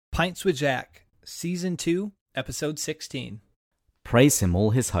Pints with Jack, Season 2, Episode 16. Praise him,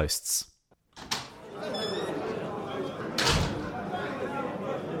 all his hosts.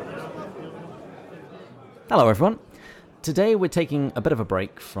 Hello, everyone. Today we're taking a bit of a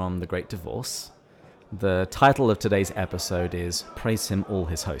break from The Great Divorce. The title of today's episode is Praise him, all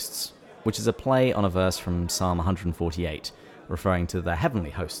his hosts, which is a play on a verse from Psalm 148, referring to the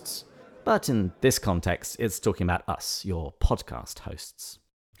heavenly hosts. But in this context, it's talking about us, your podcast hosts.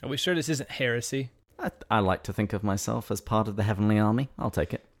 Are we sure this isn't heresy? I like to think of myself as part of the heavenly army. I'll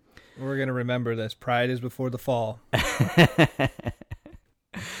take it. We're going to remember this. Pride is before the fall.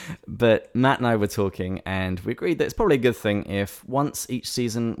 But Matt and I were talking, and we agreed that it's probably a good thing if once each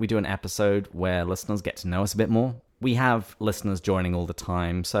season we do an episode where listeners get to know us a bit more. We have listeners joining all the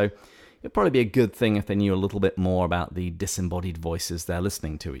time, so it'd probably be a good thing if they knew a little bit more about the disembodied voices they're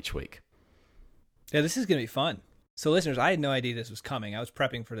listening to each week. Yeah, this is going to be fun. So listeners, I had no idea this was coming. I was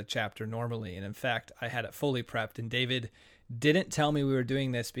prepping for the chapter normally, and in fact, I had it fully prepped, and David didn't tell me we were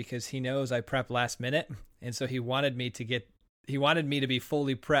doing this because he knows I prep last minute, and so he wanted me to be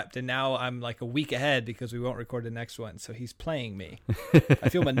fully prepped, and now I'm like a week ahead because we won't record the next one, so he's playing me. I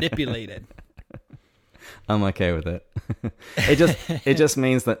feel manipulated. I'm okay with it. It just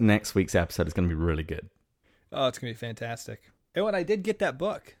means that next week's episode is going to be really good. Oh, it's going to be fantastic. Oh, and I did get that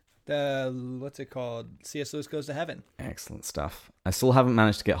book. What's it called? C.S. Lewis Goes to Heaven. Excellent stuff. I still haven't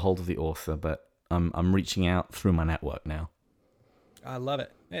managed to get hold of the author, but I'm reaching out through my network now. I love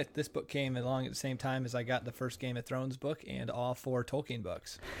it. This book came along at the same time as I got the first Game of Thrones book and all 4 Tolkien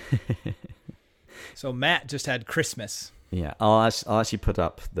books. So Matt just had Christmas. Yeah, I'll actually put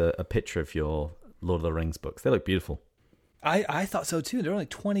up a picture of your Lord of the Rings books. They look beautiful. I thought so too. They're only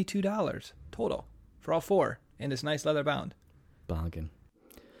 $22 total for all 4 in this nice leather bound. Bargain.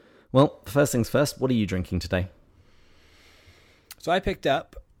 Well, first things first, what are you drinking today? So I picked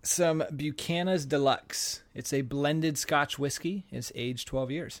up some Buchanan's Deluxe. It's a blended Scotch whiskey. It's aged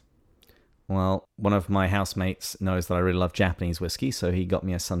 12 years. Well, one of my housemates knows that I really love Japanese whiskey, so he got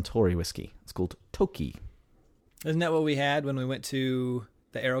me a Suntory whiskey. It's called Toki. Isn't that what we had when we went to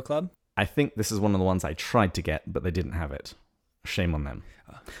the Aero Club? I think this is one of the ones I tried to get, but they didn't have it. Shame on them.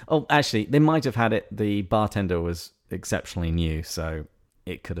 Oh, actually, they might have had it. The bartender was exceptionally new, so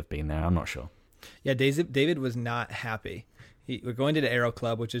it could have been there. I'm not sure. Yeah, David was not happy. We're going to the Aero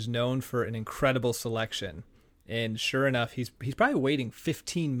Club, which is known for an incredible selection. And sure enough, he's probably waiting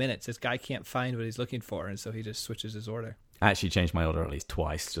 15 minutes. This guy can't find what he's looking for, and so he just switches his order. I actually changed my order at least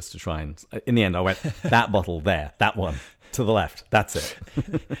twice just to try and... In the end, I went, that bottle there, that one, to the left. That's it.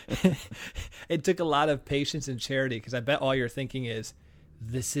 It took a lot of patience and charity, because I bet all you're thinking is,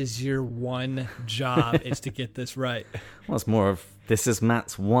 this is your one job, is to get this right. Well, it's more of, this is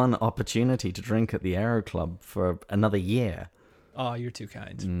Matt's one opportunity to drink at the Aero Club for another year. Oh, you're too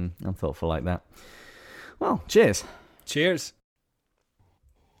kind. I'm thoughtful like that. Well, cheers. Cheers.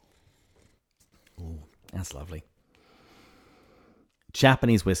 Ooh, that's lovely.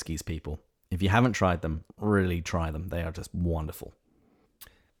 Japanese whiskeys, people. If you haven't tried them, really try them. They are just wonderful.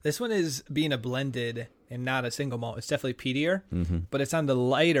 This one is being a blended and not a single malt. It's definitely peatier, but it's on the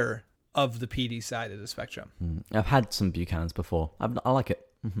lighter of the peaty side of the spectrum. I've had some Buchanan's before. I like it.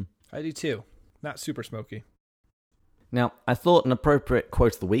 I do too. Not super smoky. Now, I thought an appropriate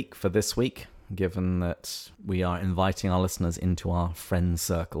quote of the week for this week, given that we are inviting our listeners into our friend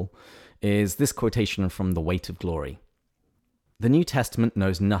circle, is this quotation from The Weight of Glory. The New Testament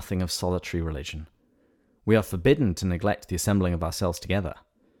knows nothing of solitary religion. We are forbidden to neglect the assembling of ourselves together.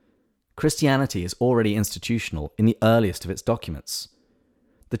 Christianity is already institutional in the earliest of its documents.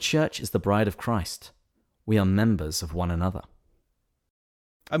 The church is the bride of Christ. We are members of one another.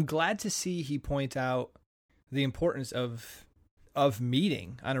 I'm glad to see he point out the importance of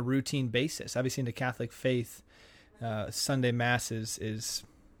meeting on a routine basis. Obviously, in the Catholic faith, Sunday Mass is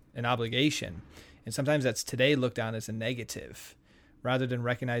an obligation. And sometimes that's today looked on as a negative, rather than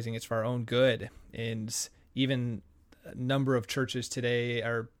recognizing it's for our own good. And even a number of churches today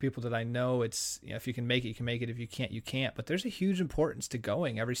are people that I know, it's, if you can make it, you can make it. If you can't, you can't. But there's a huge importance to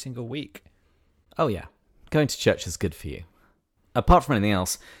going every single week. Oh yeah, going to church is good for you. Apart from anything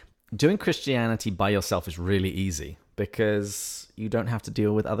else, doing Christianity by yourself is really easy because you don't have to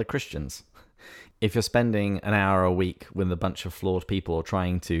deal with other Christians. If you're spending an hour a week with a bunch of flawed people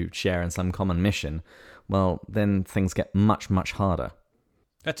trying to share in some common mission, well, then things get much, much harder.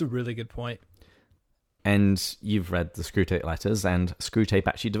 That's a really good point. And you've read the Screwtape Letters, and Screwtape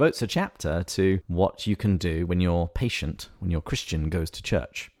actually devotes a chapter to what you can do when your patient, when your Christian goes to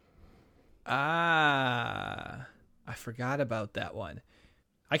church. I forgot about that one.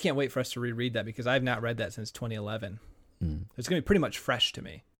 I can't wait for us to reread that because I've not read that since 2011. It's going to be pretty much fresh to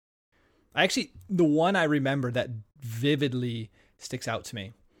me. The one I remember that vividly sticks out to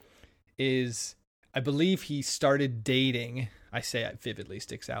me is, I believe he started dating. I say it vividly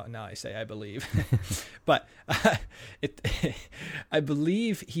sticks out, and now I say I believe. But I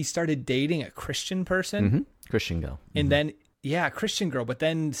believe he started dating a Christian person. Mm-hmm. Christian girl. Mm-hmm. And then, Christian girl. But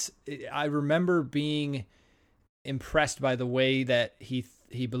then I remember being impressed by the way that he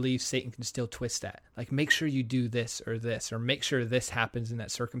believes Satan can still twist that. Like, make sure you do this, or make sure this happens in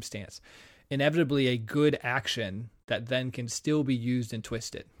that circumstance. Inevitably a good action that then can still be used and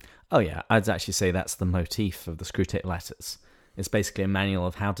twisted. Oh yeah, I'd actually say that's the motif of the Screwtape Letters. It's basically a manual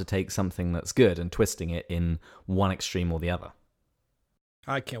of how to take something that's good and twisting it in one extreme or the other.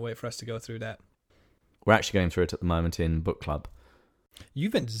 I can't wait for us to go through that. We're actually going through it at the moment in book club.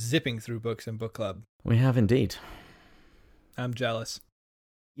 You've been zipping through books in book club. We have indeed. I'm jealous.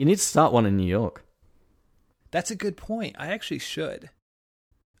 You need to start one in New York. That's a good point. I actually should.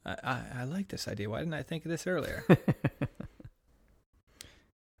 I like this idea. Why didn't I think of this earlier?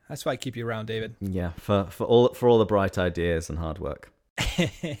 That's why I keep you around, David. Yeah, for all the bright ideas and hard work.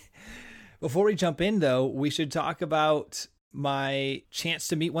 Before we jump in, though, we should talk about my chance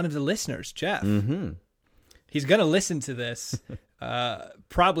to meet one of the listeners, Jeff. Mm-hmm. He's going to listen to this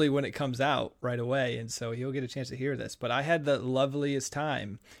probably when it comes out right away, and so he'll get a chance to hear this. But I had the loveliest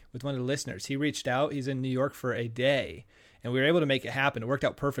time with one of the listeners. He reached out. He's in New York for a day, and we were able to make it happen. It worked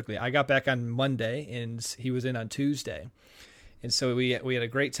out perfectly. I got back on Monday, and he was in on Tuesday. And so we had a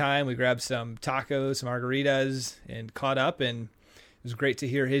great time. We grabbed some tacos, some margaritas, and caught up, and it was great to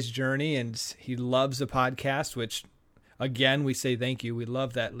hear his journey. And he loves the podcast, which, again, we say thank you. We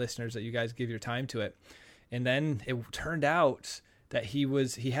love that, listeners, that you guys give your time to it. And then it turned out that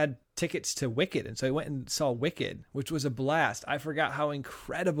he had tickets to Wicked, and so he went and saw Wicked, which was a blast. I forgot how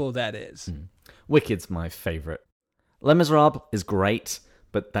incredible that is. Wicked's my favorite. Les Miserables is great,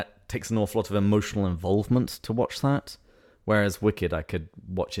 but that takes an awful lot of emotional involvement to watch that. Whereas Wicked, I could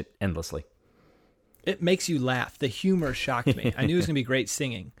watch it endlessly. It makes you laugh. The humor shocked me. I knew it was going to be great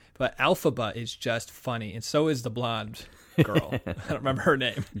singing, but Elphaba is just funny, and so is the blonde girl. I don't remember her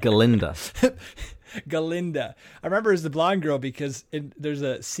name. Galinda. Galinda. I remember as the blonde girl because there's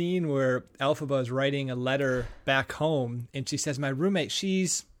a scene where Elphaba is writing a letter back home, and she says, "My roommate,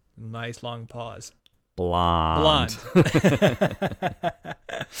 she's..." Nice long pause. Blonde.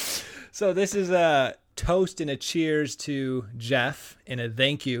 So this is a toast and a cheers to Jeff and a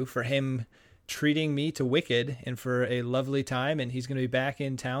thank you for him treating me to Wicked and for a lovely time. And he's going to be back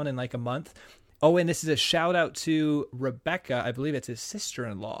in town in like a month. Oh, and this is a shout out to Rebecca. I believe it's his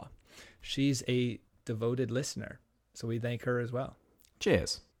sister-in-law. She's a devoted listener. So we thank her as well.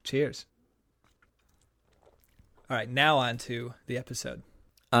 Cheers. Cheers. All right, now on to the episode.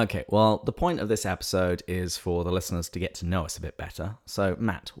 Okay, well, the point of this episode is for the listeners to get to know us a bit better. So,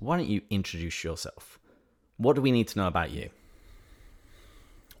 Matt, why don't you introduce yourself? What do we need to know about you?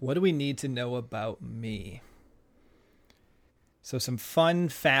 What do we need to know about me? So, some fun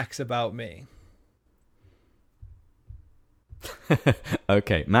facts about me.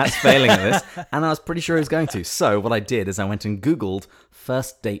 Okay, Matt's failing at this, and I was pretty sure he was going to. So, what I did is I went and Googled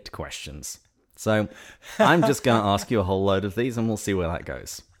first date questions. So, I'm just going to ask you a whole load of these, and we'll see where that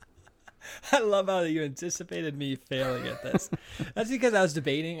goes. I love how you anticipated me failing at this. That's because I was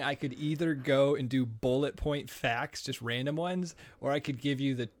debating I could either go and do bullet point facts, just random ones, or I could give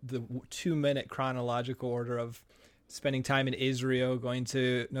you the 2-minute chronological order of spending time in Israel, going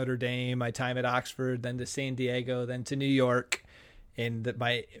to Notre Dame, my time at Oxford, then to San Diego, then to New York, and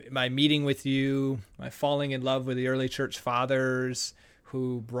my meeting with you, my falling in love with the early church fathers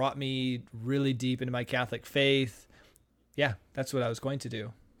who brought me really deep into my Catholic faith. Yeah, that's what I was going to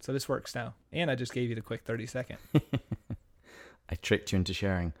do. So this works now. And I just gave you the quick 30-second. I tricked you into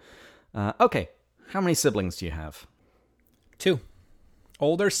sharing. Okay, how many siblings do you have? 2.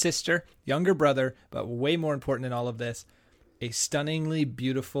 Older sister, younger brother, but way more important than all of this, a stunningly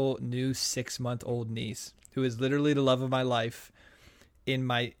beautiful new 6-month-old niece who is literally the love of my life.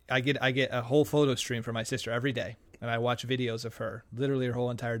 I get a whole photo stream from my sister every day, and I watch videos of her, literally her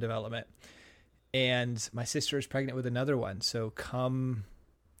whole entire development. And my sister is pregnant with another one, so come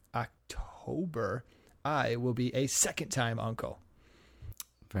October, I will be a second-time uncle.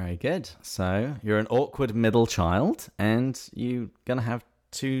 Very good. So you're an awkward middle child, and you're going to have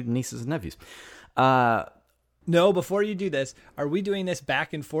 2 nieces and nephews. No, before you do this, are we doing this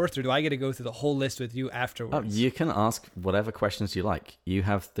back and forth, or do I get to go through the whole list with you afterwards? You can ask whatever questions you like. You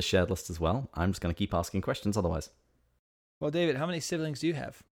have the shared list as well. I'm just going to keep asking questions otherwise. Well, David, how many siblings do you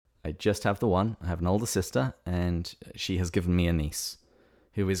have? I just have the one. I have an older sister, and she has given me a niece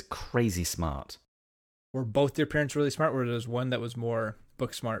who is crazy smart. Were both your parents really smart, or was one that was more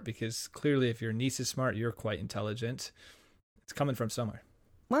book smart, because clearly if your niece is smart, you're quite intelligent. It's coming from somewhere.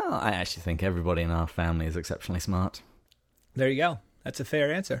 Well, I actually think everybody in our family is exceptionally smart. There you go. That's a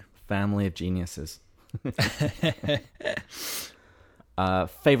fair answer. Family of geniuses.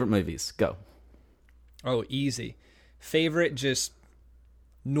 Favorite movies, go. Oh, easy. Favorite, just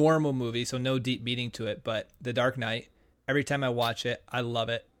normal movie, so no deep meaning to it, but The Dark Knight. Every time I watch it, I love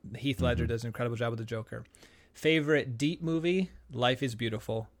it. Heath Ledger does an incredible job with the Joker. Favorite deep movie, Life is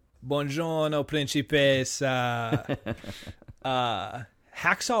Beautiful. Buongiorno, principessa.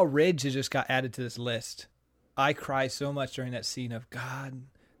 Hacksaw Ridge has just got added to this list. I cry so much during that scene of, God,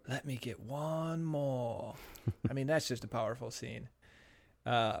 let me get one more. I mean, that's just a powerful scene.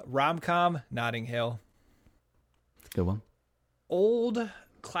 Rom-com, Notting Hill. Good one. Old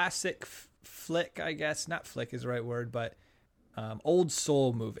classic flick, I guess. Not flick is the right word, but old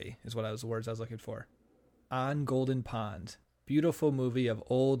soul movie is what the words I was looking for. On Golden Pond. Beautiful movie of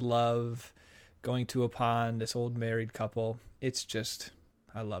old love, going to a pond, this old married couple. It's just,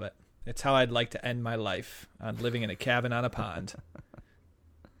 I love it. It's how I'd like to end my life, on living in a cabin on a pond.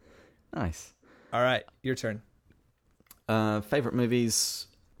 Nice. All right, your turn. Favorite movies,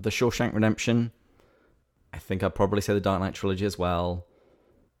 The Shawshank Redemption. I think I'd probably say the Dark Knight trilogy as well.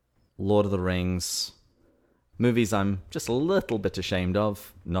 Lord of the Rings. Movies I'm just a little bit ashamed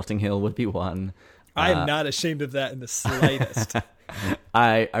of. Notting Hill would be one. I am not ashamed of that in the slightest.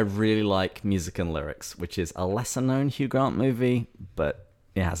 I really like Music and Lyrics, which is a lesser-known Hugh Grant movie, but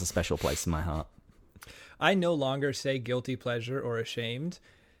it has a special place in my heart. I no longer say guilty pleasure or ashamed,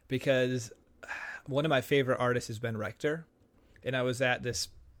 because one of my favorite artists is Ben Rector, and I was at this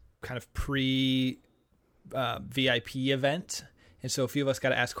kind of VIP event, and so a few of us got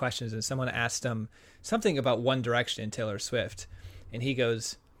to ask questions, and someone asked him something about One Direction and Taylor Swift, and he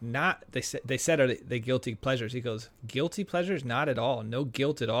goes, they said are they guilty pleasures? He goes, guilty pleasures? Not at all. No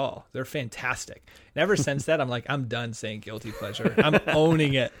guilt at all. They're fantastic. And ever since that, I'm like, I'm done saying guilty pleasure. I'm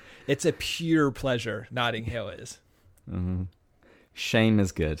owning it. It's a pure pleasure. Notting Hill is. Mm-hmm. Shame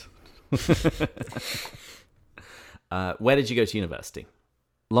is good. Where did you go to university?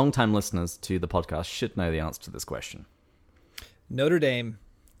 Long-time listeners to the podcast should know the answer to this question. Notre Dame,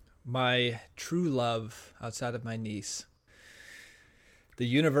 my true love outside of my niece. The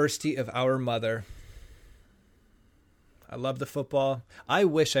university of our mother. I love the football. I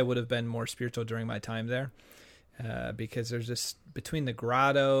wish I would have been more spiritual during my time there, because there's this, between the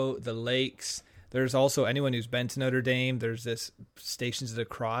grotto, the lakes, there's also, anyone who's been to Notre Dame, there's this Stations of the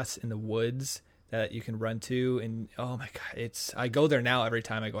Cross in the woods that you can run to, and oh my God, I go there now every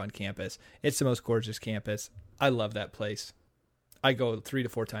time I go on campus. It's the most gorgeous campus. I love that place. I go 3 to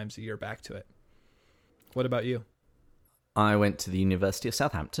 4 times a year back to it. What about you? I went to the University of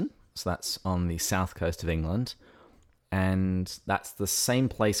Southampton, so that's on the south coast of England, and that's the same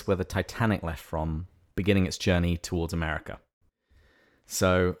place where the Titanic left from, beginning its journey towards America.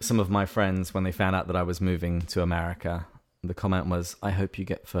 So some of my friends, when they found out that I was moving to America, the comment was, I hope you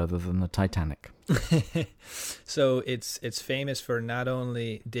get further than the Titanic. So it's famous for not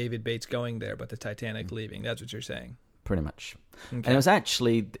only David Bates going there, but the Titanic leaving. That's what you're saying. Pretty much. Okay. And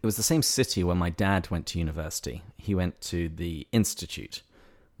it was the same city where my dad went to university. He went to the Institute,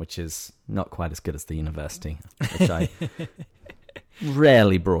 which is not quite as good as the university, which I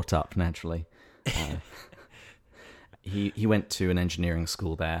rarely brought up, naturally. He went to an engineering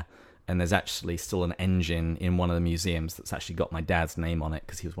school there, and there's actually still an engine in one of the museums that's actually got my dad's name on it,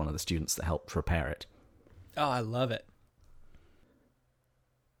 because he was one of the students that helped repair it. Oh, I love it.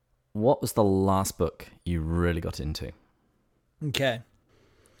 What was the last book you really got into? Okay.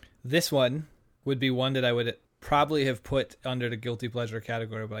 This one would be one that I would probably have put under the guilty pleasure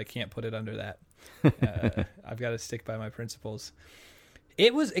category, but I can't put it under that. I've got to stick by my principles.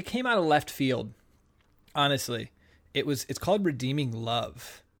 It came out of left field. Honestly, it's called Redeeming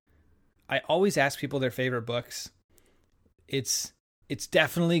Love. I always ask people their favorite books. It's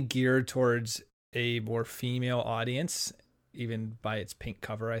definitely geared towards a more female audience, even by its pink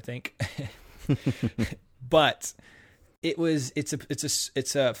cover, I think. But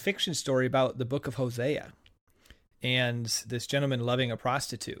it's a fiction story about the book of Hosea and this gentleman loving a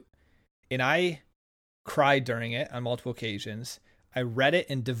prostitute. And I cried during it on multiple occasions. I read it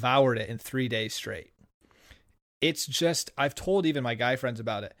and devoured it in 3 days straight. It's just, I've told even my guy friends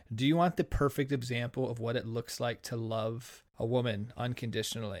about it. Do you want the perfect example of what it looks like to love a woman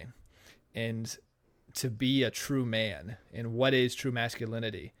unconditionally and to be a true man and what is true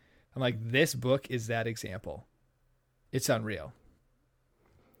masculinity? I'm like, this book is that example. It's unreal.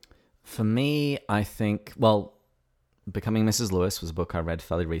 For me, I think, Becoming Mrs. Lewis was a book I read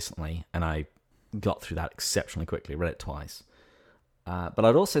fairly recently, and I got through that exceptionally quickly, read it twice. But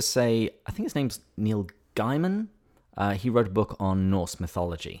I'd also say, I think his name's Neil Gaiman. He wrote a book on Norse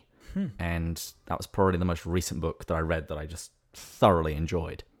mythology. And that was probably the most recent book that I read that I just thoroughly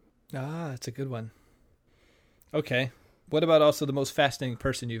enjoyed. Ah, that's a good one. Okay. What about also the most fascinating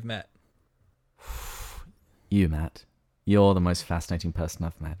person you've met? You, Matt. You're the most fascinating person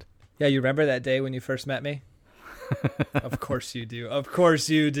I've met. Yeah, you remember that day when you first met me? Of course you do. Of course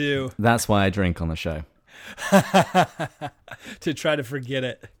you do. That's why I drink on the show. To try to forget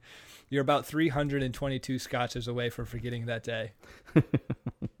it. You're about 322 scotches away from forgetting that day.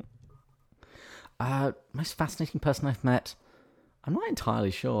 Most fascinating person I've met? I'm not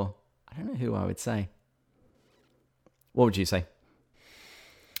entirely sure. I don't know who I would say. What would you say?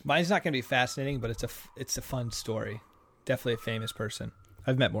 Mine's not going to be fascinating, but it's a fun story. Definitely a famous person.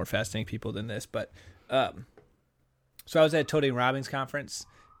 I've met more fascinating people than this, but so I was at a Tony Robbins conference,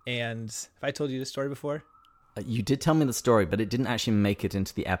 and have I told you this story before? You did tell me the story, but it didn't actually make it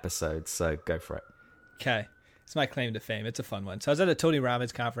into the episode, so go for it. Okay. It's my claim to fame. It's a fun one. So I was at a Tony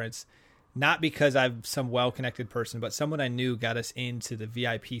Robbins conference, not because I'm some well-connected person, but someone I knew got us into the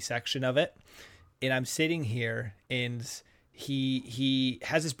VIP section of it. And I'm sitting here, and he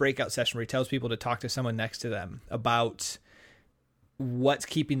has this breakout session where he tells people to talk to someone next to them about what's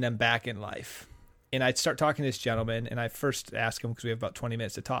keeping them back in life. And I'd start talking to this gentleman, and I first ask him, because we have about 20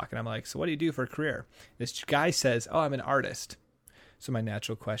 minutes to talk, and I'm like, so what do you do for a career? This guy says, oh, I'm an artist. So my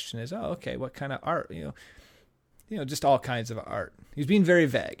natural question is, oh, okay, what kind of art? You know, just all kinds of art. He's being very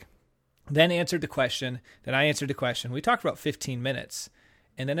vague. Then answered the question. Then I answered the question. We talked for about 15 minutes.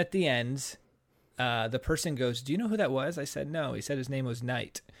 And then at the end, the person goes, do you know who that was? I said, no. He said his name was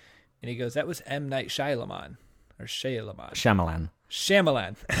Night. And he goes, that was M. Night Shyamalan. Or Shyamalan.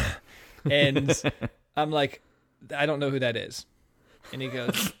 Shyamalan. And I'm like, I don't know who that is. And he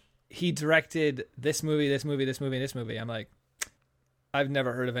goes, he directed this movie, this movie, this movie, and this movie. I'm like, I've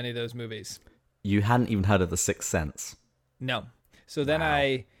never heard of any of those movies. You hadn't even heard of The Sixth Sense? No. So then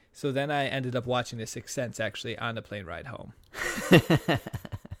I ended up watching The Sixth Sense actually on the plane ride home.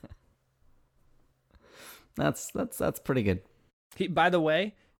 That's pretty good. By the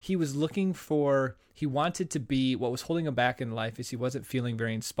way, he wanted to be, what was holding him back in life is he wasn't feeling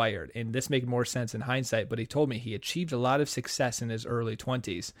very inspired. And this made more sense in hindsight, but he told me he achieved a lot of success in his early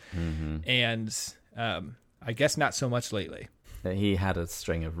 20s. Mm-hmm. And I guess not so much lately. He had a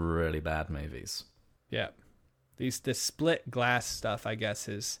string of really bad movies. Yeah. This split glass stuff, I guess,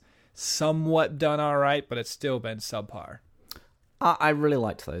 is somewhat done all right, but it's still been subpar. I really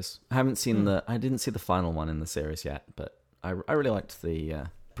liked those. I haven't seen I didn't see the final one in the series yet, but I really liked the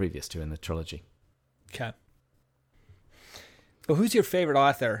previous two in the trilogy. Okay. Well, who's your favorite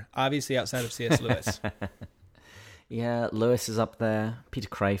author, obviously outside of C.S. Lewis? Yeah, Lewis is up there. Peter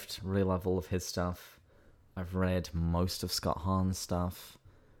Kraft, really love all of his stuff. I've read most of Scott Hahn's stuff.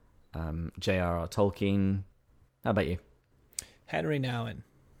 J.R.R. Tolkien. How about you? Henry Nouwen.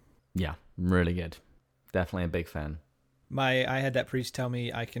 Yeah, really good. Definitely a big fan. I had that priest tell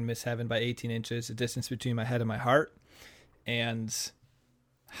me I can miss heaven by 18 inches, the distance between my head and my heart. And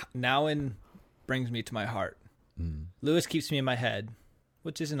Nouwen brings me to my heart. Mm. Lewis keeps me in my head,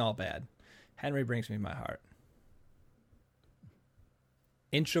 which isn't all bad. Henry brings me to my heart.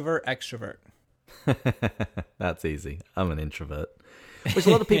 Introvert, extrovert. That's easy. I'm an introvert. Which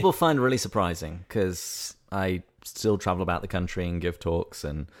a lot of people find really surprising, because I still travel about the country and give talks,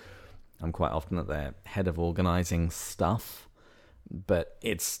 and I'm quite often at the head of organizing stuff, but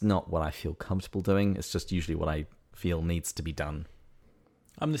it's not what I feel comfortable doing. It's just usually what I feel needs to be done.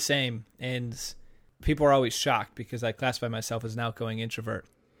 I'm the same, and people are always shocked because I classify myself as an outgoing introvert,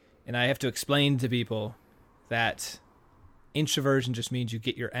 and I have to explain to people that introversion just means you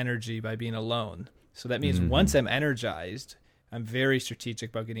get your energy by being alone. So that means once I'm energized, I'm very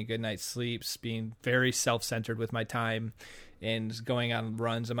strategic about getting good night's sleeps, being very self-centered with my time, and going on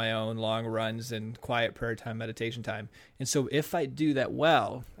runs of my own, long runs, and quiet prayer time, meditation time. And so if I do that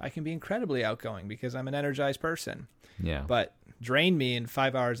well, I can be incredibly outgoing because I'm an energized person. Yeah. But drain me in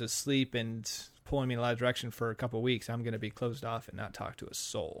 5 hours of sleep and pulling me in a lot of direction for a couple of weeks, I'm going to be closed off and not talk to a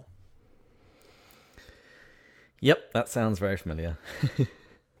soul. Yep, that sounds very familiar.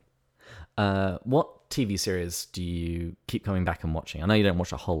 What TV series do you keep coming back and watching? I know you don't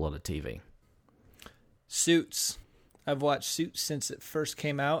watch a whole lot of TV. Suits. I've watched Suits since it first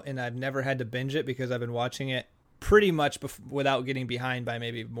came out, and I've never had to binge it because I've been watching it pretty much without getting behind by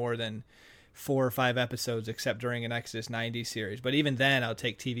maybe more than 4 or 5 episodes, except during an Exodus 90 series. But even then, I'll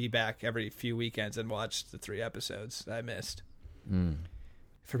take TV back every few weekends and watch the 3 episodes that I missed. Mm.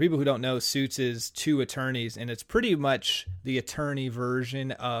 For people who don't know, Suits is 2 attorneys, and it's pretty much the attorney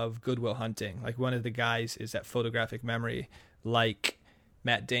version of Good Will Hunting. Like, one of the guys is that photographic memory like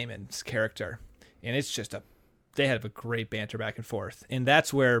Matt Damon's character. And it's just they have a great banter back and forth. And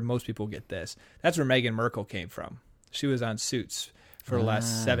that's where most people get this. That's where Meghan Markle came from. She was on Suits for the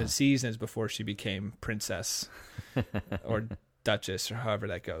last 7 seasons before she became princess or duchess or however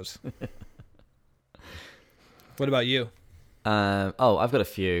that goes. What about you? I've got a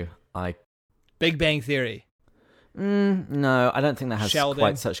few. Big Bang Theory. No, I don't think that has Sheldon.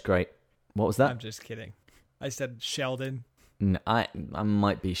 quite such great... What was that? I'm just kidding. I said Sheldon. No, I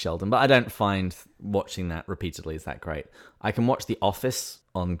might be Sheldon, but I don't find watching that repeatedly is that great. I can watch The Office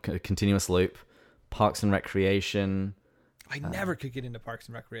on continuous loop, Parks and Recreation. I never could get into Parks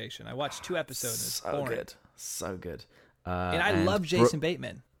and Recreation. I watched 2 episodes. And it's boring. So good. And I love Jason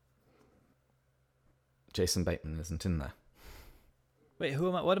Bateman. Jason Bateman isn't in there. Wait,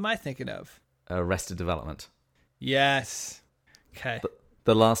 what am I thinking of? Arrested Development. Yes. Okay.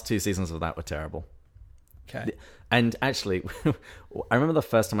 The last 2 seasons of that were terrible. Okay. And actually, I remember the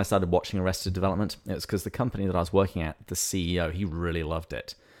first time I started watching Arrested Development, it was because the company that I was working at, the CEO, he really loved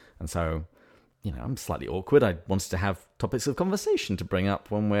it. And so, I'm slightly awkward. I wanted to have topics of conversation to bring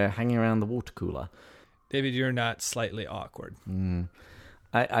up when we're hanging around the water cooler. David, you're not slightly awkward.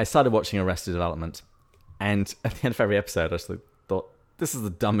 I started watching Arrested Development, and at the end of every episode, I just thought, this is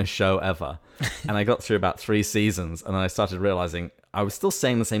the dumbest show ever. And I got through about 3 seasons, and then I started realizing I was still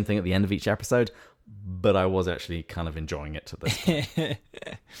saying the same thing at the end of each episode, but I was actually kind of enjoying it to this point.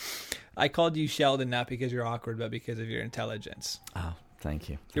 I called you Sheldon not because you're awkward, but because of your intelligence. Oh, thank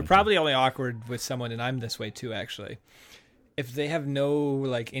you. You're probably only awkward with someone, and I'm this way too, actually. If they have no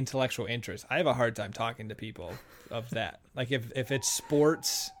intellectual interest, I have a hard time talking to people of that. If it's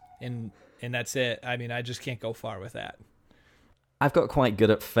sports and that's it, I just can't go far with that. I've got quite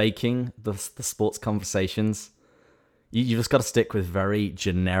good at faking the sports conversations. You just got to stick with very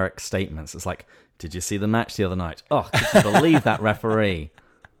generic statements. It's like, did you see the match the other night? Oh, could you believe that referee?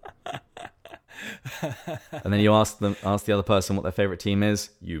 And then you ask the other person what their favorite team is.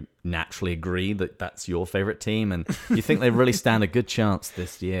 You naturally agree that that's your favorite team, and you think they really stand a good chance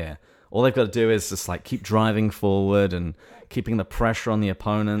this year. All they've got to do is just keep driving forward and keeping the pressure on the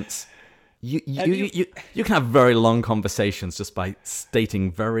opponents. You can have very long conversations just by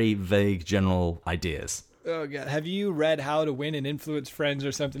stating very vague general ideas. Oh God! Have you read How to Win and Influence Friends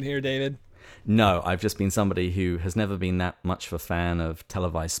or something here, David? No, I've just been somebody who has never been that much of a fan of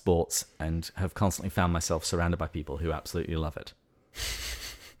televised sports and have constantly found myself surrounded by people who absolutely love it.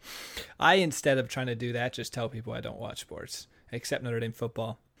 I, instead of trying to do that, just tell people I don't watch sports, except Notre Dame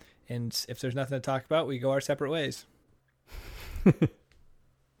football. And if there's nothing to talk about, we go our separate ways.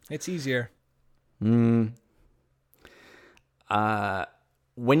 It's easier. When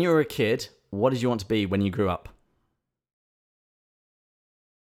you were a kid, what did you want to be when you grew up?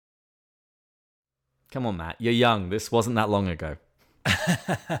 Come on, Matt. You're young. This wasn't that long ago.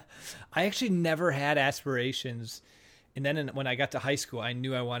 I actually never had aspirations. And then when I got to high school, I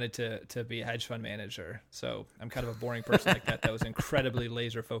knew I wanted to be a hedge fund manager. So I'm kind of a boring person like that was incredibly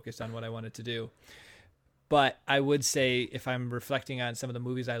laser focused on what I wanted to do. But I would say, if I'm reflecting on some of the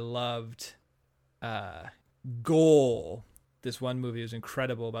movies I loved, Goal, this one movie was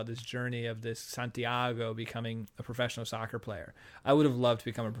incredible about this journey of this Santiago becoming a professional soccer player. I would have loved to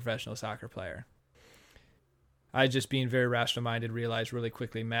become a professional soccer player. I, just being very rational minded, realized really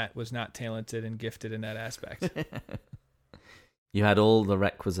quickly Matt was not talented and gifted in that aspect. You had all the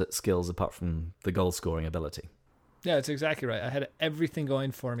requisite skills apart from the goal scoring ability. Yeah, that's exactly right. I had everything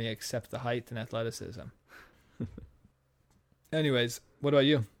going for me except the height and athleticism. Anyways, what about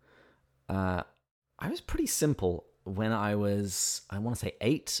you? I was pretty simple. When I was, I want to say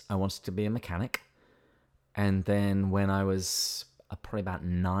 8, I wanted to be a mechanic. And then when I was probably about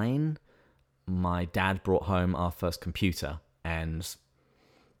 9, my dad brought home our first computer, and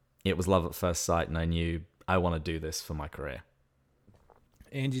it was love at first sight, and I knew I want to do this for my career.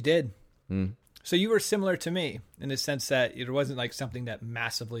 And you did. So you were similar to me in the sense that it wasn't something that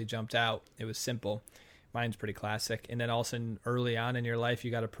massively jumped out. It was simple. Mine's pretty classic. And then all of a sudden, early on in your life,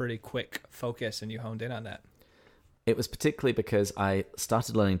 you got a pretty quick focus and you honed in on that. It was particularly because I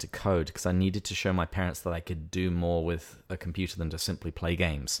started learning to code because I needed to show my parents that I could do more with a computer than to simply play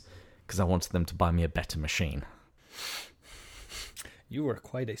games, because I wanted them to buy me a better machine. You were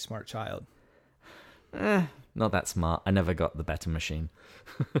quite a smart child. Not that smart. I never got the better machine.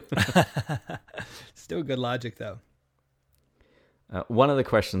 Still good logic, though. One of the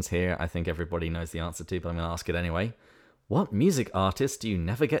questions here, I think everybody knows the answer to, but I'm going to ask it anyway. What music artist do you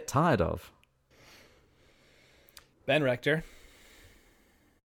never get tired of? Ben Rector.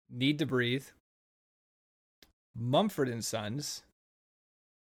 Need to Breathe. Mumford & Sons.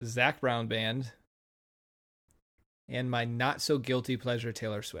 Zac Brown Band. and my not so guilty pleasure,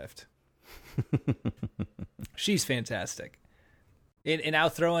 Taylor Swift. She's fantastic. And I'll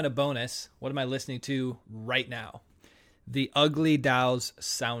throw in a bonus. What am I listening to right now? The Ugly Dolls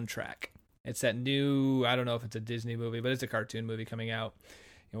soundtrack. It's that new, I don't know if it's a Disney movie, but it's a cartoon movie coming out.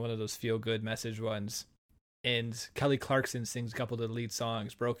 One of those feel-good message ones. And Kelly Clarkson sings a couple of the lead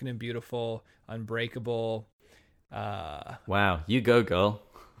songs, Broken and Beautiful, Unbreakable. Wow, you go, girl.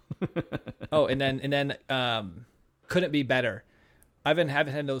 Oh, and then Couldn't Be Better. I've been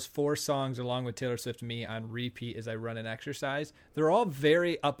having those 4 songs along with Taylor Swift and me on repeat as I run and exercise. They're all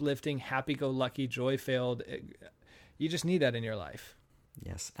very uplifting, happy-go-lucky, joy-filled. You just need that in your life.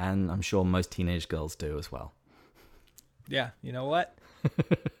 Yes, and I'm sure most teenage girls do as well. Yeah, you know what?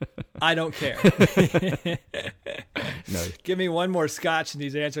 I don't care. No. Give me one more scotch and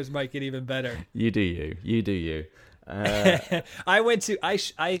these answers might get even better. You do you. You do you. I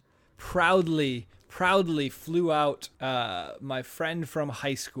proudly flew out my friend from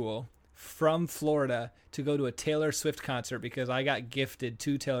high school from Florida to go to a Taylor Swift concert because I got gifted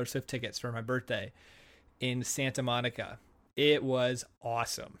 2 Taylor Swift tickets for my birthday in Santa Monica. It was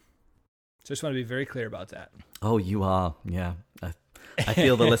awesome. So just want to be very clear about that. Oh, you are. Yeah. I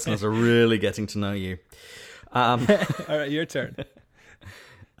feel the listeners are really getting to know you. All right, your turn.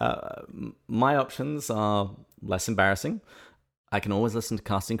 My options are less embarrassing. I can always listen to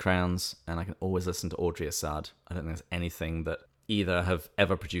Casting Crowns, and I can always listen to Audrey Assad. I don't think there's anything that either have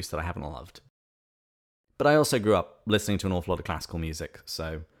ever produced that I haven't loved. But I also grew up listening to an awful lot of classical music,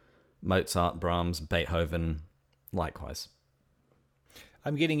 so Mozart, Brahms, Beethoven, likewise.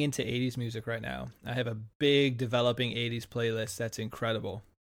 I'm getting into 80s music right now. I have a big developing 80s playlist that's incredible.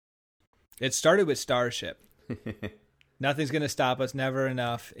 It started with Starship. Nothing's going to stop us, never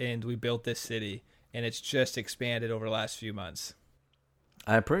enough, and we built this city. And it's just expanded over the last few months.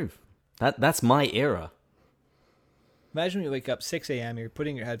 I approve. That's my era. Imagine when you wake up 6 a.m., you're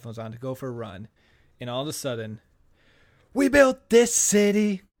putting your headphones on to go for a run, and all of a sudden, we built this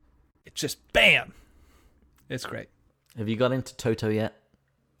city. It's just bam. It's great. Have you got into Toto yet?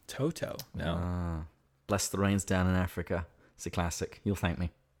 Toto? No. Bless the Rains Down in Africa. It's a classic. You'll thank me.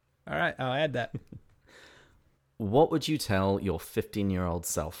 All right, I'll add that. What would you tell your 15-year-old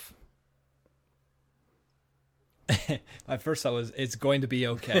self? My first thought was, it's going to be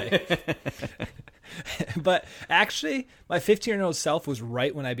okay. But actually, my 15-year-old self was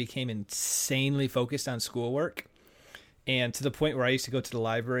right when I became insanely focused on schoolwork. And to the point where I used to go to the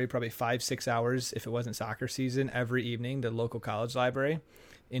library probably 5-6 hours, if it wasn't soccer season, every evening, the local college library,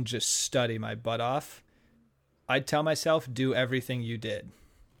 and just study my butt off. I'd tell myself, do everything you did.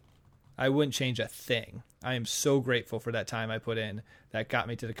 I wouldn't change a thing. I am so grateful for that time I put in that got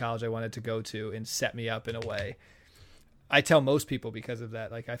me to the college I wanted to go to and set me up in a way. I tell most people because of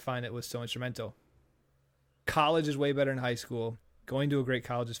that. Like, I find it was so instrumental. College is way better than high school. Going to a great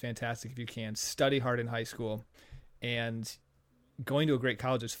college is fantastic if you can. Study hard in high school. And going to a great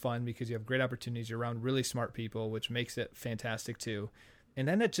college is fun because you have great opportunities. You're around really smart people, which makes it fantastic too. And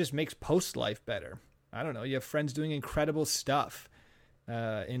then it just makes post-life better. I don't know. You have friends doing incredible stuff.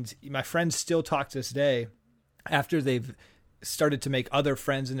 And my friends still talk to this day. After they've started to make other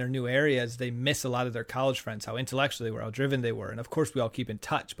friends in their new areas, they miss a lot of their college friends, how intellectual they were, how driven they were. And of course, we all keep in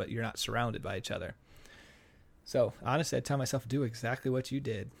touch, but you're not surrounded by each other. So honestly, I tell myself, do exactly what you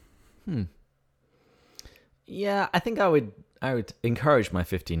did. Yeah, I think I would encourage my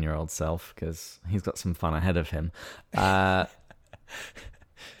 15-year-old self because he's got some fun ahead of him. Yeah,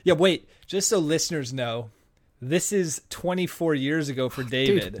 wait, just so listeners know, this is 24 years ago for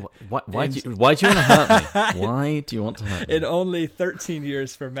David. Dude, why do you want to hurt me? Why do you want to hurt me? And only 13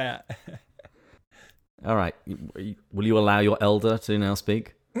 years for Matt. All right. Will you allow your elder to now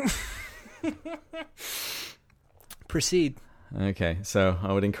speak? Proceed. Okay, so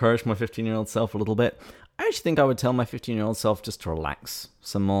I would encourage my 15-year-old self a little bit. I actually think I would tell my 15-year-old self just to relax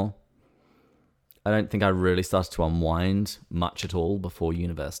some more. I don't think I really started to unwind much at all before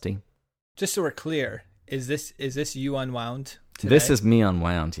university. Just so we're clear, is this you unwound today? This is me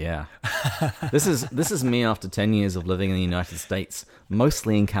unwound, yeah. This is me after 10 years of living in the United States,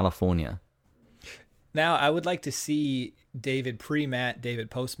 mostly in California. Now, I would like to see David pre-Matt,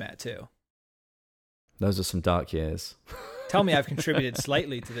 David post-Matt too. Those are some dark years. Tell me I've contributed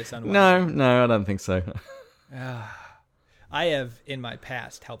slightly to this unwind. No, I don't think so. I have, in my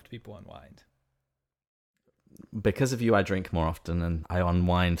past, helped people unwind. Because of you, I drink more often, and I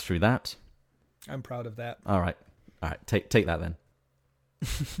unwind through that. I'm proud of that. All right. Take that then.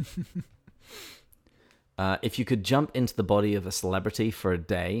 If you could jump into the body of a celebrity for a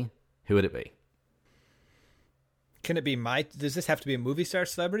day, who would it be? Can it be does this have to be a movie star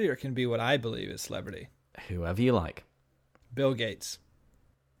celebrity, or can it be what I believe is celebrity? Whoever you like. Bill Gates.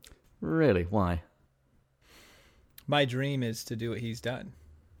 Really? Why? My dream is to do what he's done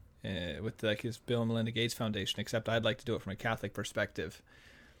with like his Bill and Melinda Gates Foundation, except I'd like to do it from a Catholic perspective.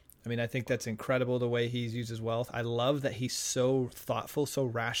 I mean, I think that's incredible the way he's used his wealth. I love that he's so thoughtful, so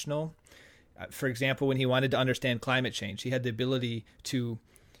rational. For example, when he wanted to understand climate change, he had the ability to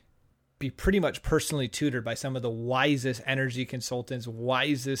be pretty much personally tutored by some of the wisest energy consultants,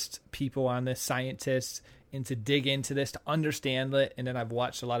 wisest people on this, scientists, and to dig into this, to understand it. And then I've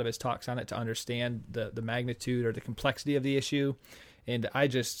watched a lot of his talks on it to understand the magnitude or the complexity of the issue. And I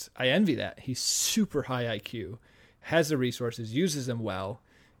envy that. He's super high IQ, has the resources, uses them well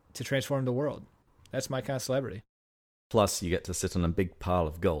to transform the world. That's my kind of celebrity. Plus, you get to sit on a big pile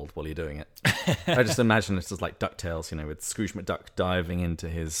of gold while you're doing it. I just imagine it's just like DuckTales, with Scrooge McDuck diving into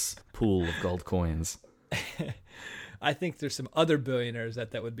his pool of gold coins. I think there's some other billionaires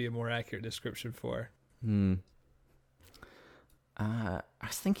that would be a more accurate description for. I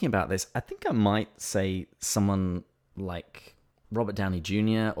was thinking about this. I think I might say someone like Robert Downey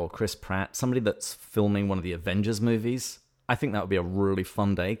Jr. or Chris Pratt, somebody that's filming one of the Avengers movies. I think that would be a really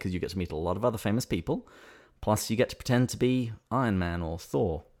fun day because you get to meet a lot of other famous people. Plus, you get to pretend to be Iron Man or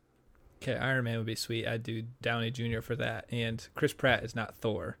Thor. Okay, Iron Man would be sweet. I'd do Downey Jr. for that. And Chris Pratt is not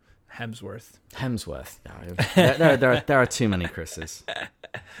Thor. Hemsworth. There are too many Chris's.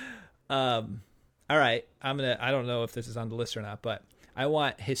 All right. I don't know if this is on the list or not, but I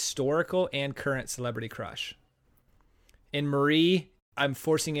want historical and current celebrity crush. And Marie, I'm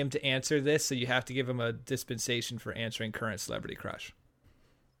forcing him to answer this, so you have to give him a dispensation for answering current celebrity crush.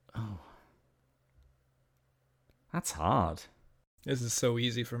 Oh. That's hard. This is so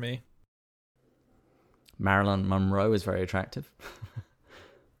easy for me. Marilyn Monroe is very attractive.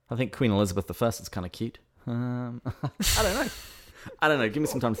 I think Queen Elizabeth I is kind of cute. I don't know. Give me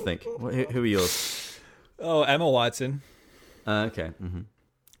some time to think. Who are yours? Oh, Emma Watson. Okay.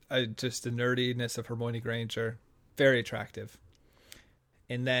 Mm-hmm. Just the nerdiness of Hermione Granger. Very attractive.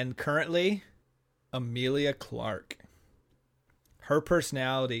 And then currently, Emilia Clarke. Her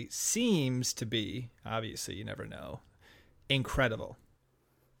personality seems to be, obviously you never know, incredible.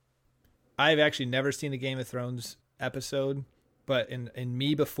 I've actually never seen a Game of Thrones episode, but in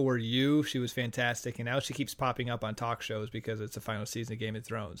Me Before You, she was fantastic. And now she keeps popping up on talk shows because it's the final season of Game of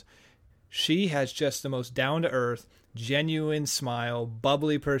Thrones. She has just the most down-to-earth, genuine smile,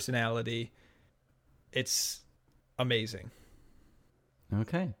 bubbly personality. It's amazing.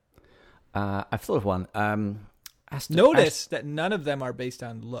 Okay. I've thought of one. Notice that none of them are based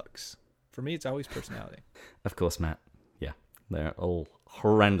on looks. For me, it's always personality. Of course, Matt. Yeah, they're all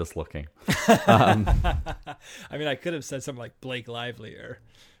horrendous looking. I mean, I could have said something like Blake Lively or...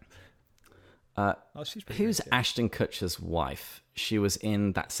 she's pretty who's great, Ashton Kutcher's wife? She was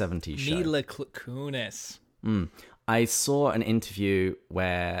in that 70s show. Mila Kunis. I saw an interview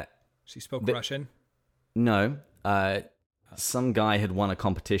where... She spoke Russian? No. Some guy had won a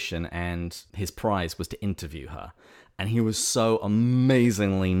competition and his prize was to interview her. And he was so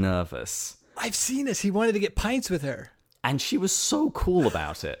amazingly nervous. I've seen this. He wanted to get pints with her. And she was so cool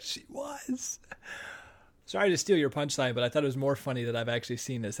about it. She was. Sorry to steal your punchline, but I thought it was more funny that I've actually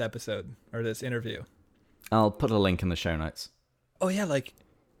seen this episode or this interview. I'll put a link in the show notes. Oh, yeah, like,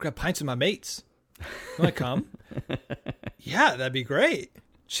 grab pints with my mates. Want to come? Yeah, that'd be great.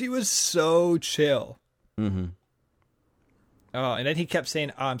 She was so chill. Mm-hmm. Oh, and then he kept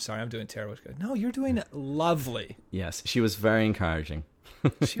saying, "Oh, I'm sorry, I'm doing terrible." She goes, "No, you're doing lovely." Yes, she was very encouraging.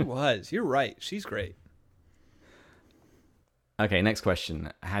 She was. You're right. She's great. Okay, next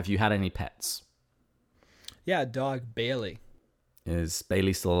question. Have you had any pets? Yeah, dog Bailey. Is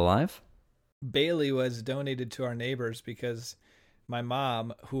Bailey still alive? Bailey was donated to our neighbors because my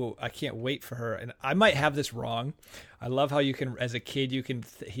mom, who I can't wait for her, and I might have this wrong. I love how you can, as a kid, you can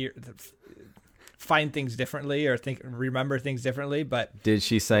find things differently or remember things differently. But did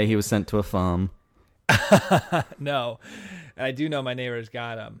she say he was sent to a farm? No, I do know my neighbors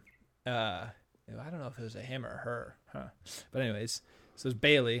got him. I don't know if it was a him or her, But anyways, so it's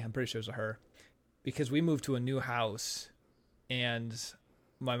Bailey. I'm pretty sure it was a her, because we moved to a new house, and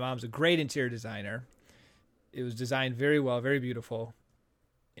my mom's a great interior designer. It was designed very well, very beautiful,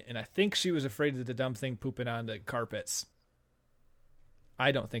 and I think she was afraid of the dumb thing pooping on the carpets.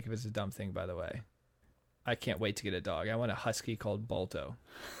 I don't think it was a dumb thing, by the way. I can't wait to get a dog. I want a husky called Balto.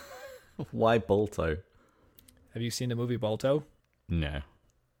 Why Balto? Have you seen the movie Balto? No.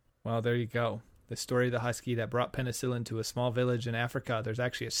 Well, there you go. The story of the husky that brought penicillin to a small village in Africa. There's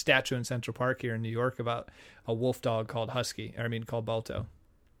actually a statue in Central Park here in New York about a wolf dog called called Balto.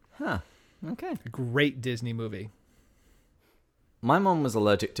 Huh. Okay. A great Disney movie. My mom was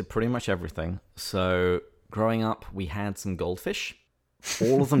allergic to pretty much everything. So growing up, we had some goldfish.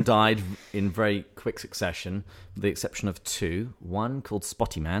 All of them died in very quick succession, with the exception of two. One called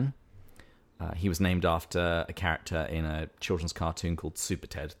Spotty Man. He was named after a character in a children's cartoon called Super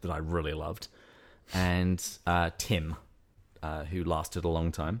Ted that I really loved. And Tim, who lasted a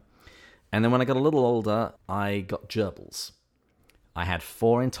long time. And then when I got a little older, I got gerbils. I had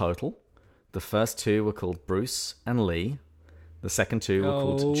 4 in total. The first 2 were called Bruce and Lee. The second 2 were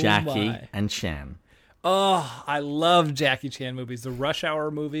called Jackie and Chan. Oh, I love Jackie Chan movies. The Rush Hour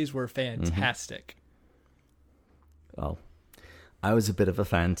movies were fantastic. Well, I was a bit of a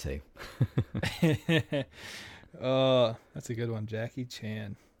fan too. Oh, that's a good one. Jackie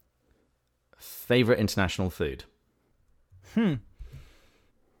Chan. Favorite international food? You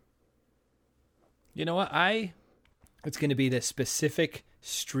know what? It's going to be this specific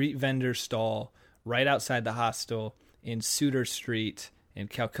street vendor stall right outside the hostel in Suter Street in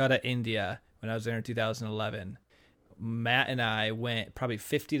Calcutta, India, when I was there in 2011. Matt and I went probably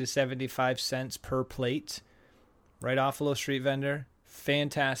 50 to 75 cents per plate right off a little street vendor.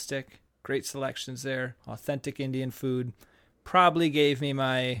 Fantastic. Great selections there. Authentic Indian food. Probably gave me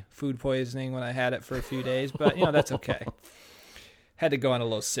my food poisoning when I had it for a few days, but, that's okay. Had to go on a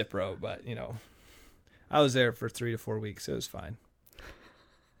little Cipro, but, I was there for 3 to 4 weeks. So it was fine.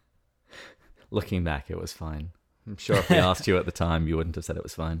 Looking back, it was fine. I'm sure if we asked you at the time, you wouldn't have said it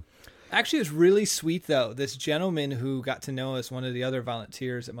was fine. Actually, it was really sweet, though. This gentleman who got to know us, one of the other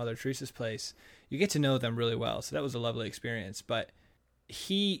volunteers at Mother Teresa's place, you get to know them really well. So that was a lovely experience. But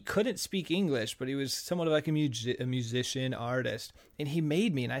he couldn't speak English, but he was somewhat of like a musician, artist. And he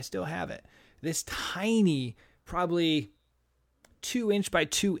made me, and I still have it, this tiny, probably 2-inch by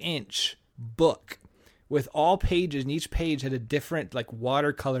 2-inch book with all pages, and each page had a different like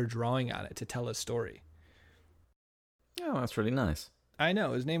watercolor drawing on it to tell a story. Oh, that's really nice. I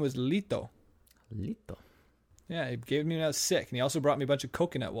know. His name was Lito. Lito. Yeah, he gave me when I was sick. And he also brought me a bunch of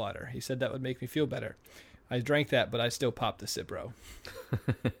coconut water. He said that would make me feel better. I drank that, but I still popped the Cipro.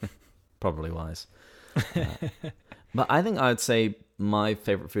 Probably wise. But I think I would say my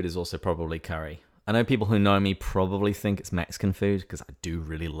favorite food is also probably curry. I know people who know me probably think it's Mexican food, because I do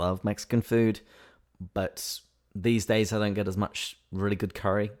really love Mexican food. But these days I don't get as much really good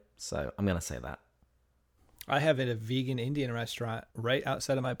curry. So I'm going to say that. I have a vegan Indian restaurant right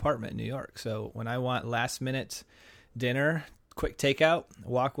outside of my apartment in New York. So when I want last minute dinner, quick takeout,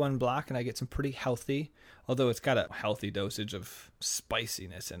 walk 1 block, and I get some pretty healthy, although it's got a healthy dosage of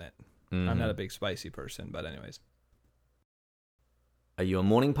spiciness in it. I'm not a big spicy person, but anyways. Are you a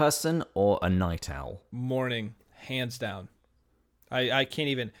morning person or a night owl? Morning, hands down. I can't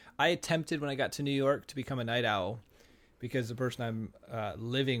even. I attempted when I got to New York to become a night owl because the person I'm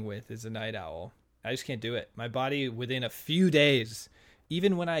living with is a night owl. I just can't do it. My body, within a few days,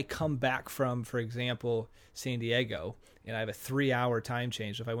 even when I come back from, for example, San Diego, and I have a 3-hour time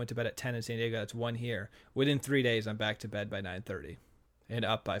change. So if I went to bed at 10 in San Diego, that's 1 here. Within 3 days, I'm back to bed by 9:30 and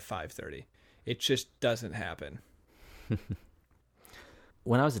up by 5:30. It just doesn't happen.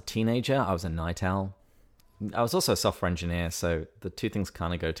 When I was a teenager, I was a night owl. I was also a software engineer, so the two things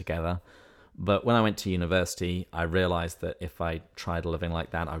kind of go together. But when I went to university, I realized that if I tried living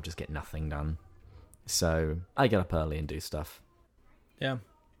like that, I would just get nothing done. So I get up early and do stuff. Yeah.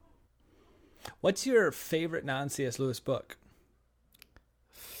 What's your favorite non-C.S. Lewis book?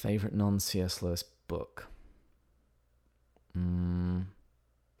 Favorite non-C.S. Lewis book? Lord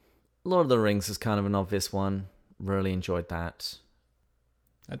of the Rings is kind of an obvious one. Really enjoyed that.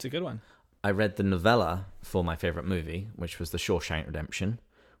 That's a good one. I read the novella for my favorite movie, which was The Shawshank Redemption,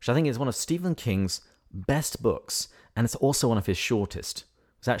 which I think is one of Stephen King's best books, and it's also one of his shortest.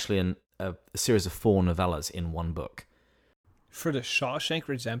 It's actually a series of 4 novellas in one book. For The Shawshank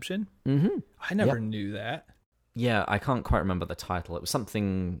Redemption? Mm-hmm. I never knew that. Yeah, I can't quite remember the title. It was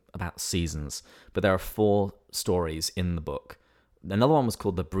something about seasons, but there are 4 stories in the book. Another one was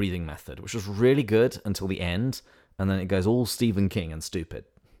called The Breathing Method, which was really good until the end, and then it goes all Stephen King and stupid.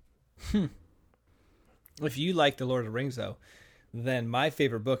 If you like The Lord of the Rings, though, then my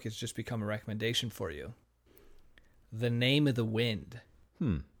favorite book has just become a recommendation for you. The Name of the Wind.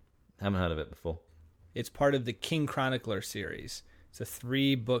 Haven't heard of it before. It's part of the King Chronicler series. It's a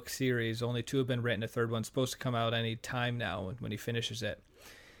 3-book series. Only 2 have been written. A 3rd one's supposed to come out any time now when he finishes it.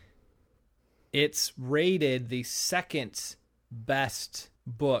 It's rated the 2nd best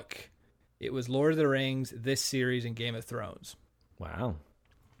book. It was Lord of the Rings, this series, and Game of Thrones. Wow.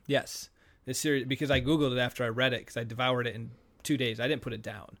 Yes. This series, because I Googled it after I read it, because I devoured it in 2 days. I didn't put it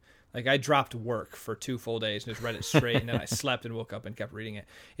down. Like, I dropped work for 2 full days and just read it straight, and then I slept and woke up and kept reading it.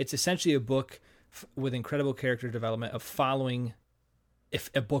 It's essentially a book with incredible character development of following if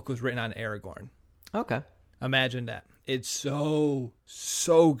a book was written on Aragorn. Okay. Imagine that. It's so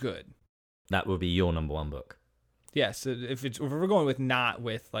good. That would be your number one book. Yes, if we're going with not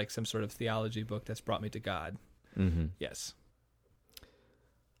with like some sort of theology book that's brought me to God. Mm-hmm. Yes.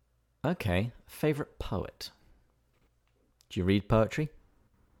 Okay. Favorite poet? Do you read poetry?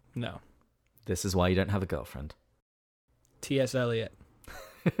 No. This is why you don't have a girlfriend. T.S. Eliot.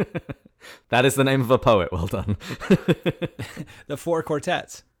 That is the name of a poet. Well done. The Four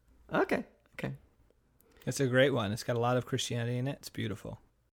Quartets. Okay. It's a great one. It's got a lot of Christianity in it. It's beautiful.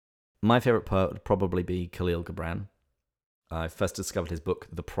 My favorite poet would probably be Khalil Gibran. I first discovered his book,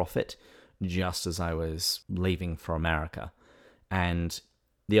 The Prophet, just as I was leaving for America. And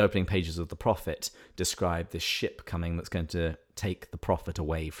the opening pages of The Prophet describe this ship coming that's going to take the Prophet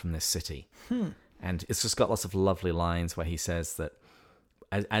away from this city. And it's just got lots of lovely lines where he says that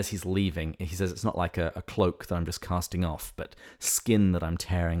as he's leaving, he says it's not like a cloak that I'm just casting off, but skin that I'm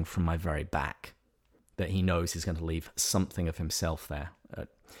tearing from my very back. That he knows he's going to leave something of himself there.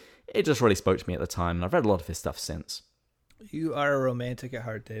 It just really spoke to me at the time, and I've read a lot of his stuff since. You are a romantic at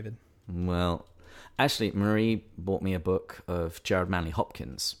heart, David. Well, actually, Marie bought me a book of Gerard Manley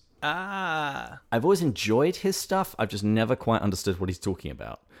Hopkins. Ah. I've always enjoyed his stuff. I've just never quite understood what he's talking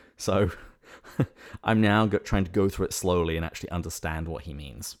about. So I'm now trying to go through it slowly and actually understand what he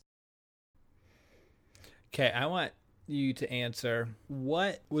means. Okay, I want you to answer,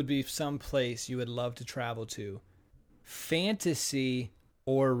 what would be some place you would love to travel to? Fantasy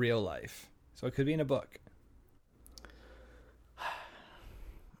or real life? So it could be in a book.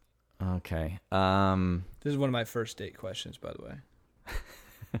 Okay. This is one of my first date questions, by the way.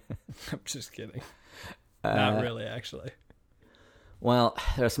 I'm just kidding. Not really, actually. Well,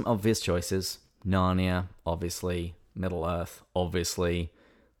 there are some obvious choices. Narnia, obviously. Middle-earth, obviously.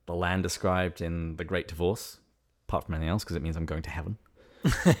 The land described in The Great Divorce, apart from anything else, because it means I'm going to heaven.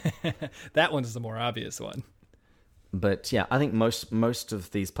 That one's the more obvious one. But yeah, I think most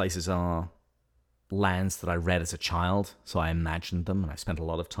of these places are lands that I read as a child, so I imagined them, and I spent a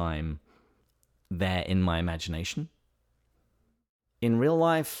lot of time there in my imagination. In real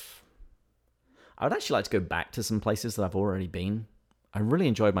life, I would actually like to go back to some places that I've already been. I really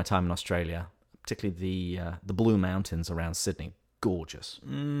enjoyed my time in Australia, particularly the Blue Mountains around Sydney. Gorgeous.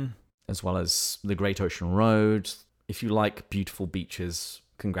 As well as the Great Ocean Road. If you like beautiful beaches,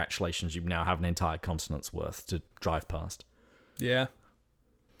 congratulations, you now have an entire continent's worth to drive past. Yeah.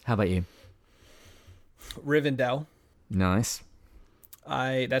 How about you? Rivendell. Nice.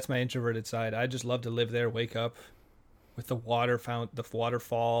 That's my introverted side. I just love to live there, wake up with the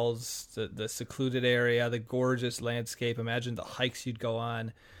waterfalls, the secluded area, the gorgeous landscape. Imagine the hikes you'd go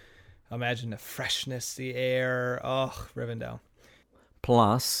on. Imagine the freshness, the air. Oh, Rivendell.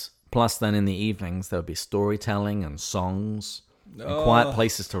 Plus then in the evenings, there would be storytelling and songs and quiet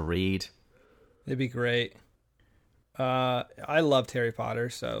places to read. It'd be great. I loved Harry Potter,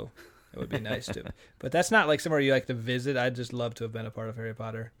 so it would be nice to. But that's not like somewhere you like to visit. I'd just love to have been a part of Harry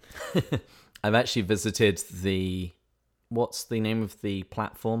Potter. I've actually visited what's the name of the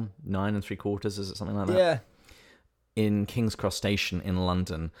platform? 9 3/4, is it something like that? Yeah. In King's Cross Station in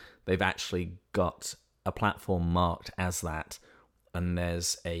London, they've actually got a platform marked as that, and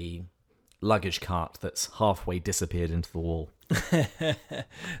there's a luggage cart that's halfway disappeared into the wall.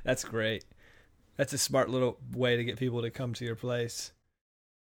 That's great. That's a smart little way to get people to come to your place.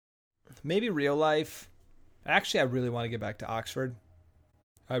 Maybe real life. Actually, I really want to get back to Oxford.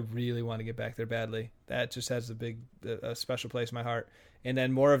 I really want to get back there badly. That just has a special place in my heart. And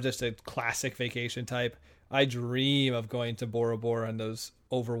then more of just a classic vacation type. I dream of going to Bora Bora and those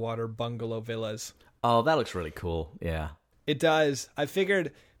overwater bungalow villas. Oh, that looks really cool. Yeah. It does. I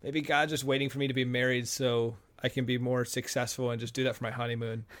figured maybe God's just waiting for me to be married so I can be more successful and just do that for my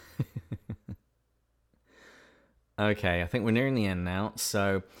honeymoon. Okay, I think we're nearing the end now.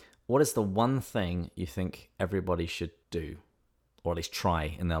 So, what is the one thing you think everybody should do, or at least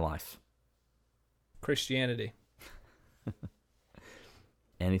try in their life? Christianity.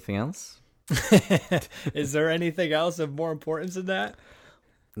 Anything else? Is there anything else of more importance than that?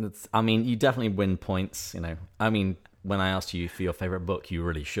 You definitely win points, when I asked you for your favorite book, you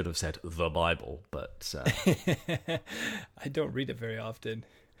really should have said the Bible, but... I don't read it very often.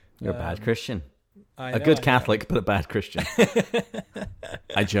 You're a bad Christian. A good Catholic, but a bad Christian.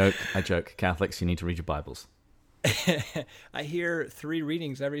 I joke. Catholics, you need to read your Bibles. I hear 3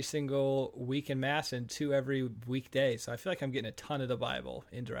 readings every single week in Mass and 2 every weekday, so I feel like I'm getting a ton of the Bible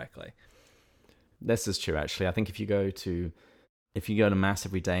indirectly. This is true, actually. I think if you go to Mass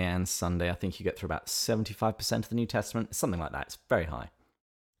every day and Sunday, I think you get through about 75% of the New Testament. Something like that. It's very high.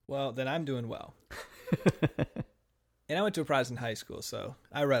 Well, then I'm doing well. And I went to a Protestant high school, so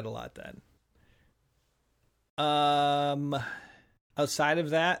I read a lot then. Outside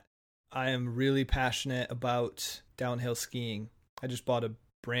of that, I am really passionate about downhill skiing. I just bought a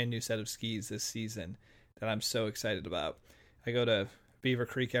brand new set of skis this season that I'm so excited about. I go to Beaver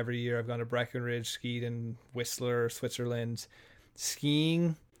Creek every year. I've gone to Breckenridge, skied in Whistler, Switzerland.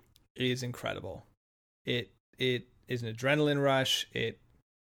 Skiing is incredible. It is an adrenaline rush. It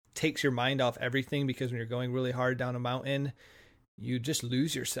takes your mind off everything because when you're going really hard down a mountain, you just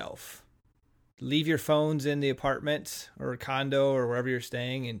lose yourself. Leave your phones in the apartment or a condo or wherever you're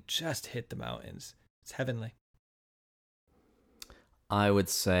staying and just hit the mountains. It's heavenly. I would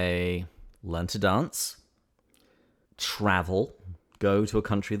say learn to dance, travel, go to a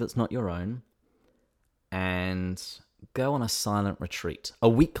country that's not your own, and go on a silent retreat, a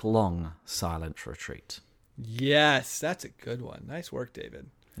week-long silent retreat. Yes, that's a good one. Nice work, David.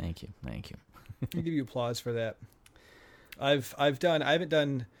 Thank you. I'll give you applause for that. I haven't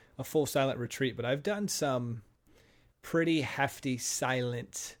done a full silent retreat, but I've done some pretty hefty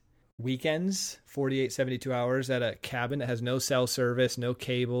silent weekends, 48, 72 hours at a cabin that has no cell service, no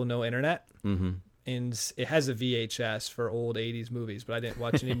cable, no internet. Mm-hmm. And it has a VHS for old 80s movies, but I didn't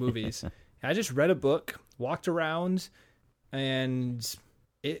watch any movies. I just read a book, walked around, and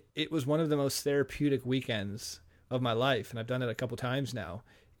it was one of the most therapeutic weekends of my life. And I've done it a couple times now.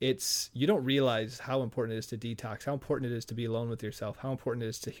 You don't realize how important it is to detox, how important it is to be alone with yourself, how important it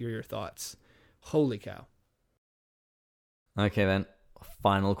is to hear your thoughts. Holy cow. Okay, then.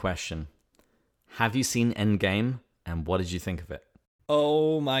 Final question. Have you seen Endgame, and what did you think of it?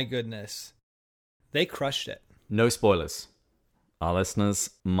 Oh, my goodness. They crushed it. No spoilers. Our listeners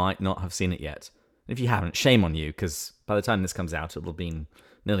might not have seen it yet. If you haven't, shame on you, because by the time this comes out, it'll have been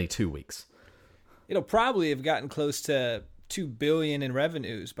nearly 2 weeks. It'll probably have gotten close to $2 billion in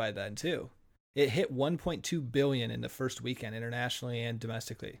revenues by then, too. It hit $1.2 billion in the first weekend, internationally and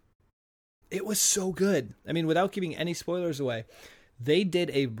domestically. It was so good. I mean, without giving any spoilers away, they did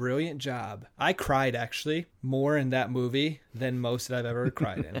a brilliant job. I cried, actually, more in that movie than most that I've ever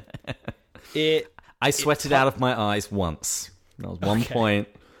cried in. I sweated out of my eyes once. There was one point.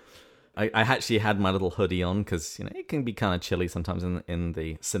 I actually had my little hoodie on because it can be kind of chilly sometimes in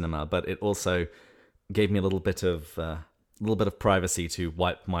the cinema, but it also gave me a little bit of privacy to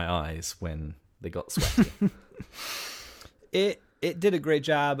wipe my eyes when they got sweaty. It did a great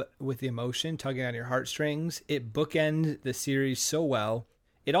job with the emotion, tugging on your heartstrings. It bookended the series so well.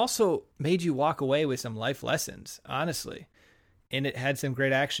 It also made you walk away with some life lessons, honestly. And it had some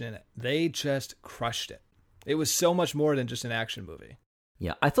great action in it. They just crushed it. It was so much more than just an action movie.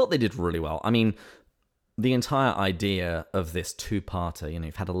 Yeah, I thought they did really well. I mean, the entire idea of this two-parter,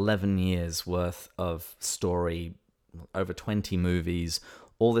 you've had 11 years worth of story, over 20 movies,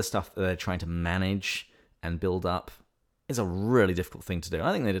 all this stuff that they're trying to manage and build up is a really difficult thing to do.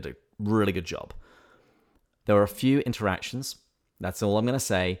 I think they did a really good job. There were a few interactions, that's all I'm going to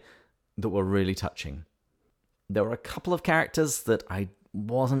say, that were really touching. There were a couple of characters that I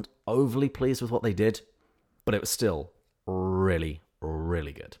wasn't overly pleased with what they did, but it was still really,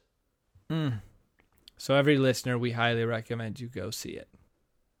 really good. So every listener, we highly recommend you go see it.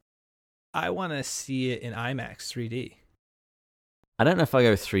 I want to see it in IMAX 3D. I don't know if I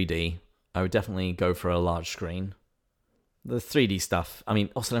go 3D. I would definitely go for a large screen. The 3D stuff, I mean,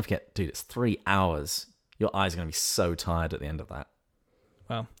 also don't forget, dude, it's 3 hours. Your eyes are going to be so tired at the end of that.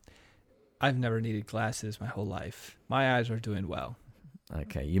 Well, I've never needed glasses my whole life. My eyes are doing well.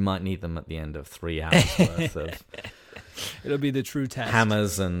 Okay, you might need them at the end of 3 hours worth of... It'll be the true test.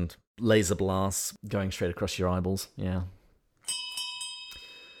 Hammers and laser blasts going straight across your eyeballs, yeah.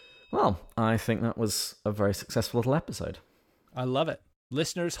 Well, I think that was a very successful little episode. I love it.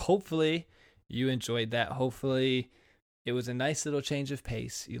 Listeners, hopefully you enjoyed that. Hopefully it was a nice little change of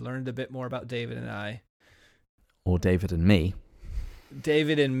pace. You learned a bit more about David and I. Or David and me.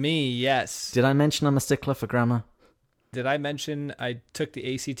 David and me, yes. Did I mention I'm a stickler for grammar? Did I mention I took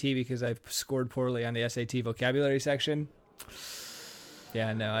the ACT because I scored poorly on the SAT vocabulary section?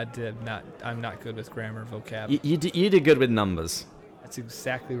 Yeah, no, I did not. I'm not good with grammar vocab. You did good with numbers. That's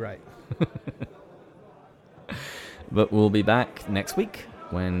exactly right. But we'll be back next week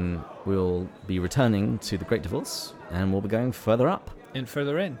when we'll be returning to The Great Divorce and we'll be going further up. And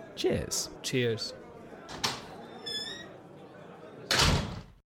further in. Cheers. Cheers.